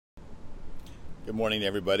Good morning,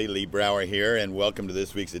 everybody. Lee Brower here, and welcome to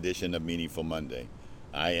this week's edition of Meaningful Monday.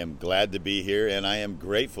 I am glad to be here, and I am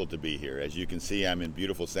grateful to be here. As you can see, I'm in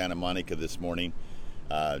beautiful Santa Monica this morning,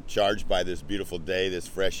 charged by this beautiful day, this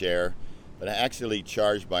fresh air, but actually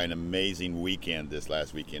charged by an amazing weekend this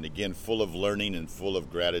last weekend. Again, full of learning and full of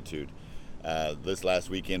gratitude. This last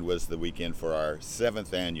weekend was the weekend for our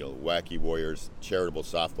 7th annual Wacky Warriors charitable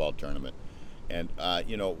softball tournament. And,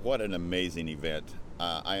 what an amazing event.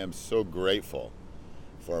 I am so grateful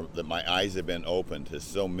for that my eyes have been opened to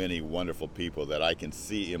so many wonderful people that I can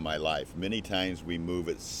see in my life. Many times we move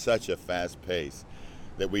at such a fast pace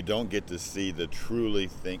that we don't get to see the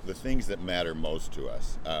things that matter most to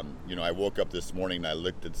us. I woke up this morning and I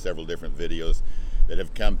looked at several different videos that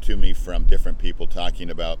have come to me from different people talking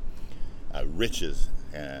about riches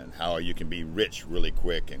and how you can be rich really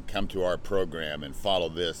quick and come to our program and follow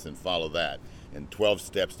this and follow that and 12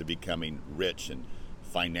 steps to becoming rich and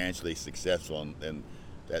financially successful and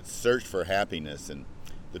that search for happiness. And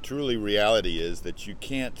the truly reality is that you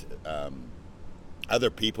can't other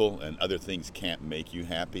people and other things can't make you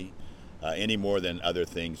happy any more than other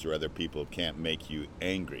things or other people can't make you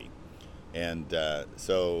angry. And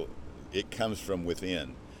so it comes from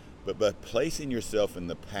within. But placing yourself in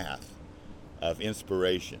the path of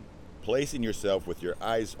inspiration, placing yourself with your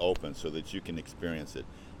eyes open so that you can experience it,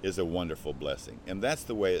 is a wonderful blessing. And that's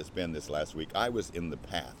the way it's been this last week. I was in the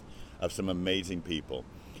path of some amazing people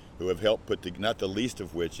who have helped not the least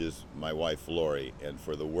of which is my wife Lori, and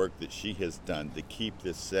for the work that she has done to keep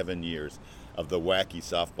this 7 years of the Wacky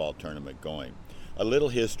softball tournament going. A little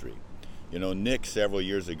history. Nick, several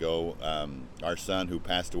years ago, our son who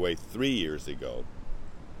passed away 3 years ago,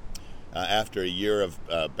 after a year of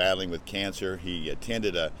battling with cancer, he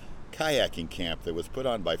attended a kayaking camp that was put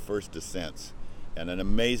on by First Descents, and an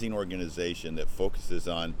amazing organization that focuses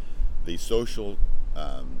on the social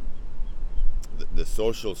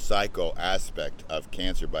psycho aspect of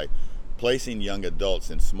cancer by placing young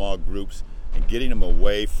adults in small groups and getting them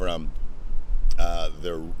away from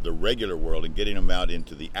the regular world and getting them out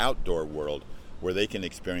into the outdoor world where they can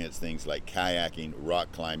experience things like kayaking,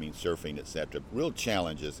 rock climbing, surfing, etc. Real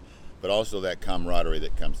challenges, but also that camaraderie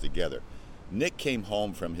that comes together. Nick came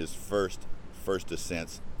home from his first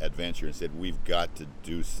Descents adventure and said, we've got to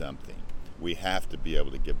do something. We have to be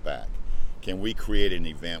able to give back. Can we create an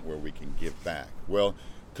event where we can give back? Well,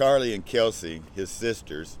 Carly and Kelsey, his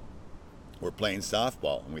sisters, were playing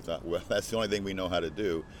softball, and we thought, well, that's the only thing we know how to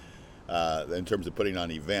do in terms of putting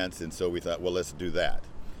on events, and so we thought, well, let's do that.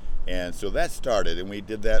 And so that started, and we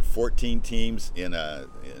did that, 14 teams in a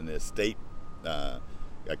state, a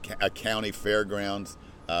county fairgrounds.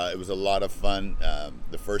 It was a lot of fun.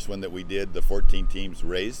 The first one that we did, the 14 teams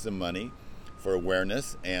raised some money for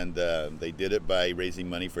awareness, and they did it by raising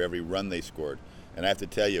money for every run they scored. And I have to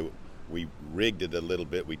tell you, we rigged it a little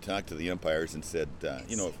bit. We talked to the umpires and said,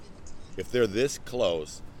 if they're this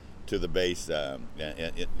close to the base,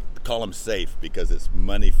 call them safe because it's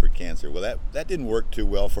money for cancer. Well, that didn't work too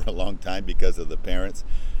well for a long time because of the parents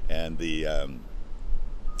and the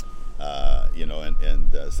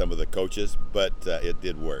some of the coaches, but it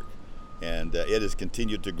did work, and it has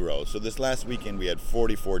continued to grow. So this last weekend we had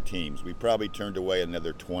 44 teams. We probably turned away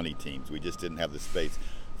another 20 teams. We just didn't have the space.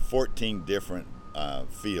 14 different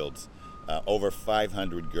fields, over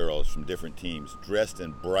 500 girls from different teams, dressed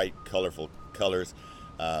in bright, colorful colors.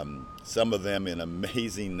 Some of them in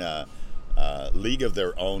amazing league of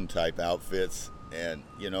their own type outfits, and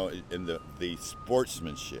in the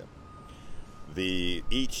sportsmanship.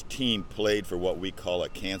 Each team played for what we call a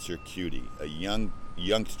cancer cutie, a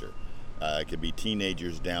youngster. It could be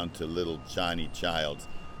teenagers down to little tiny childs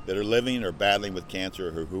that are living or battling with cancer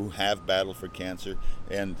or who have battled for cancer,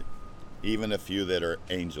 and even a few that are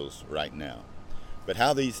angels right now. But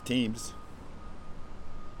how these teams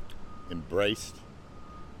embraced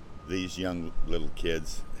these young little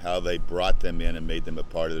kids, how they brought them in and made them a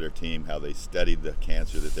part of their team, how they studied the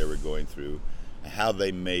cancer that they were going through, how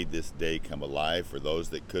they made this day come alive for those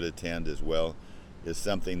that could attend as well, is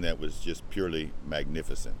something that was just purely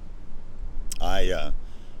magnificent.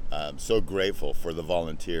 I'm so grateful for the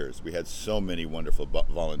volunteers. We had so many wonderful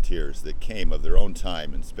volunteers that came of their own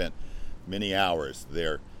time and spent many hours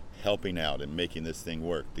there helping out and making this thing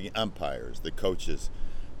work. The umpires, the coaches,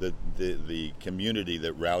 the community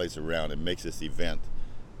that rallies around and makes this event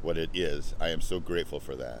what it is. I am so grateful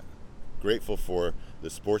for that. Grateful for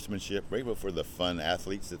the sportsmanship, grateful for the fun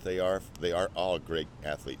athletes that they are. They are all great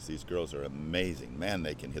athletes. These girls are amazing. Man,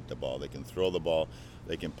 they can hit the ball, they can throw the ball,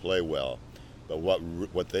 they can play well. But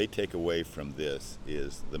what they take away from this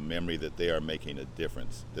is the memory that they are making a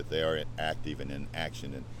difference, that they are active and in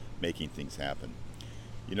action and making things happen.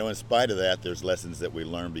 In spite of that, there's lessons that we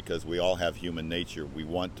learn because we all have human nature. We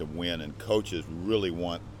want to win, and coaches really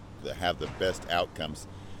want to have the best outcomes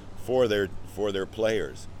for their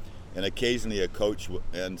players. And occasionally a coach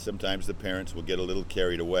and sometimes the parents will get a little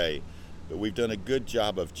carried away. But we've done a good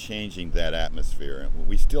job of changing that atmosphere.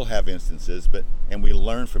 We still have instances, and we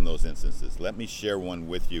learn from those instances. Let me share one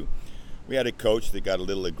with you. We had a coach that got a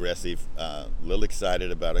little aggressive, a little excited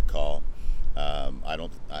about a call.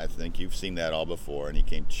 I think you've seen that all before. And he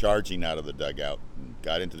came charging out of the dugout and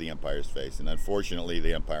got into the umpire's face. And unfortunately,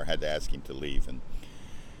 the umpire had to ask him to leave. And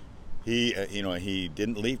he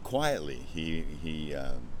didn't leave quietly. He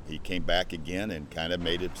came back again and kind of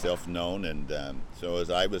made himself known. And so as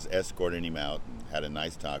I was escorting him out and had a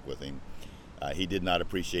nice talk with him, he did not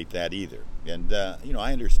appreciate that either. And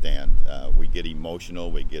I understand. We get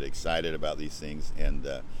emotional, we get excited about these things, and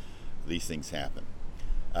these things happen.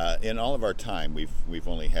 In all of our time, we've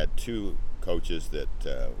only had 2 coaches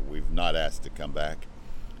that we've not asked to come back,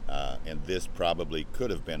 and this probably could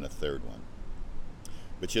have been a 3rd one.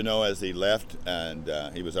 But as he left and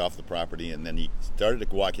he was off the property, and then he started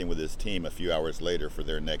walking with his team a few hours later for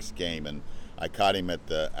their next game, and I caught him at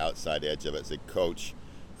the outside edge of it. I said, "Coach,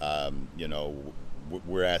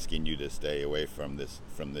 we're asking you to stay away from this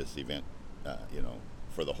event,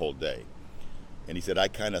 for the whole day." And he said, "I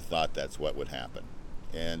kind of thought that's what would happen."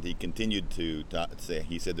 And he continued to say,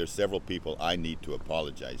 he said, "There's several people I need to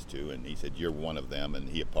apologize to," and he said, "You're one of them," and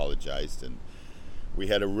he apologized, and we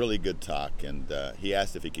had a really good talk, and he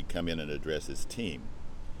asked if he could come in and address his team.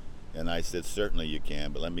 And I said, "Certainly you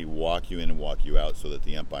can, but let me walk you in and walk you out so that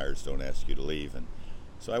the umpires don't ask you to leave." And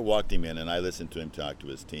so I walked him in and I listened to him talk to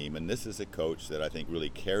his team. And this is a coach that I think really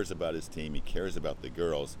cares about his team. He cares about the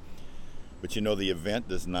girls. But the event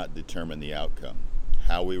does not determine the outcome.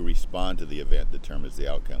 How we respond to the event determines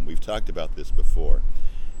the outcome. We've talked about this before.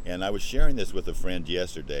 And I was sharing this with a friend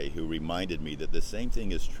yesterday who reminded me that the same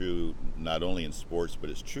thing is true not only in sports, but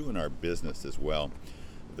it's true in our business as well.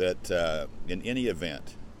 That in any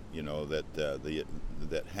event,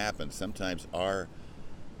 that happens, sometimes our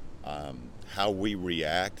how we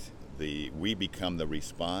react, we become the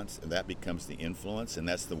response, and that becomes the influence. And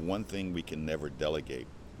that's the one thing we can never delegate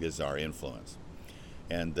is our influence.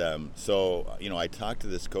 And so I talked to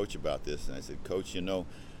this coach about this, and I said, "Coach,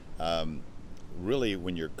 really,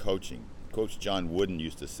 when you're coaching," Coach John Wooden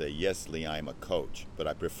used to say, "Yes, Lee, I'm a coach, but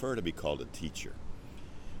I prefer to be called a teacher."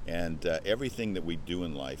 And everything that we do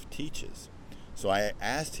in life teaches. So I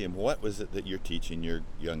asked him, "What was it that you're teaching your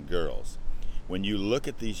young girls? When you look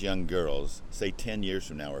at these young girls, say 10 years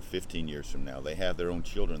from now or 15 years from now, they have their own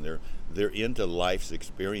children. They're into life's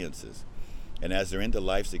experiences. And as they're into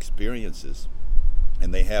life's experiences,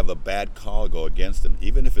 and they have a bad call go against them,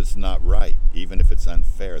 even if it's not right, even if it's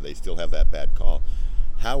unfair, they still have that bad call.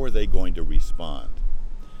 How are they going to respond?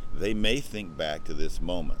 They may think back to this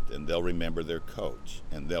moment, and they'll remember their coach,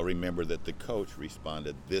 and they'll remember that the coach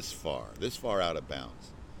responded this far out of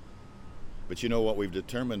bounds. But what we've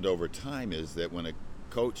determined over time is that when a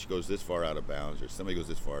coach goes this far out of bounds, or somebody goes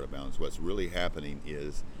this far out of bounds, what's really happening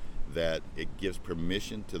is that it gives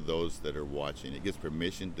permission to those that are watching. It gives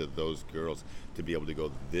permission to those girls to be able to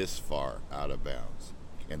go this far out of bounds.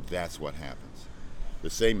 And that's what happens. The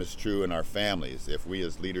same is true in our families. If we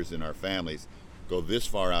as leaders in our families go this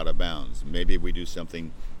far out of bounds, maybe we do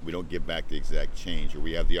something, we don't give back the exact change, or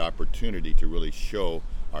we have the opportunity to really show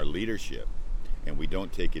our leadership, and we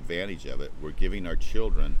don't take advantage of it, we're giving our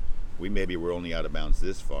children, we're only out of bounds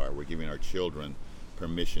this far, we're giving our children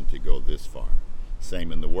permission to go this far.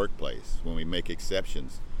 Same in the workplace. When we make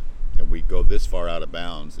exceptions and we go this far out of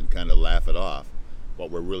bounds and kind of laugh it off,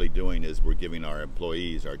 what we're really doing is we're giving our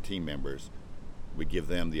employees, our team members, we give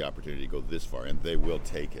them the opportunity to go this far, and they will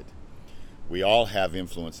take it. We all have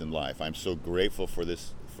influence in life. I'm so grateful for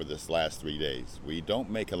this last 3 days. We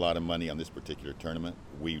don't make a lot of money on this particular tournament.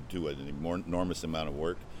 We do an enormous amount of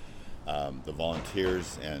work. The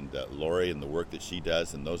volunteers and Lori and the work that she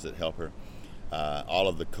does and those that help her. All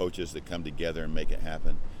of the coaches that come together and make it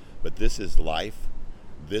happen. But this is life.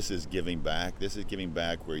 This is giving back. This is giving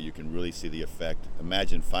back where you can really see the effect.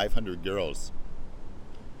 Imagine 500 girls.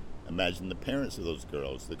 Imagine the parents of those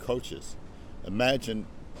girls, the coaches. Imagine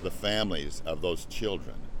the families of those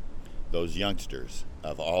children, those youngsters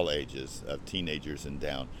of all ages, of teenagers and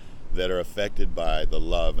down, that are affected by the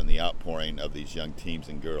love and the outpouring of these young teens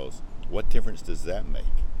and girls. What difference does that make?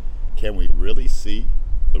 Can we really see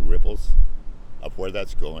the ripples of where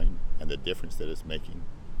that's going and the difference that it's making?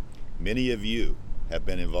 Many of you have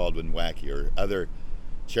been involved in WACI or other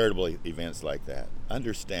charitable events like that.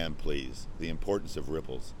 Understand, please, the importance of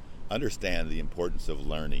ripples. Understand the importance of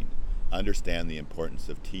learning. Understand the importance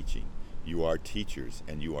of teaching. You are teachers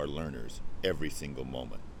and you are learners every single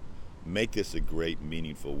moment. Make this a great,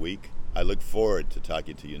 meaningful week. I look forward to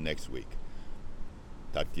talking to you next week.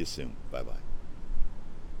 Talk to you soon. Bye-bye.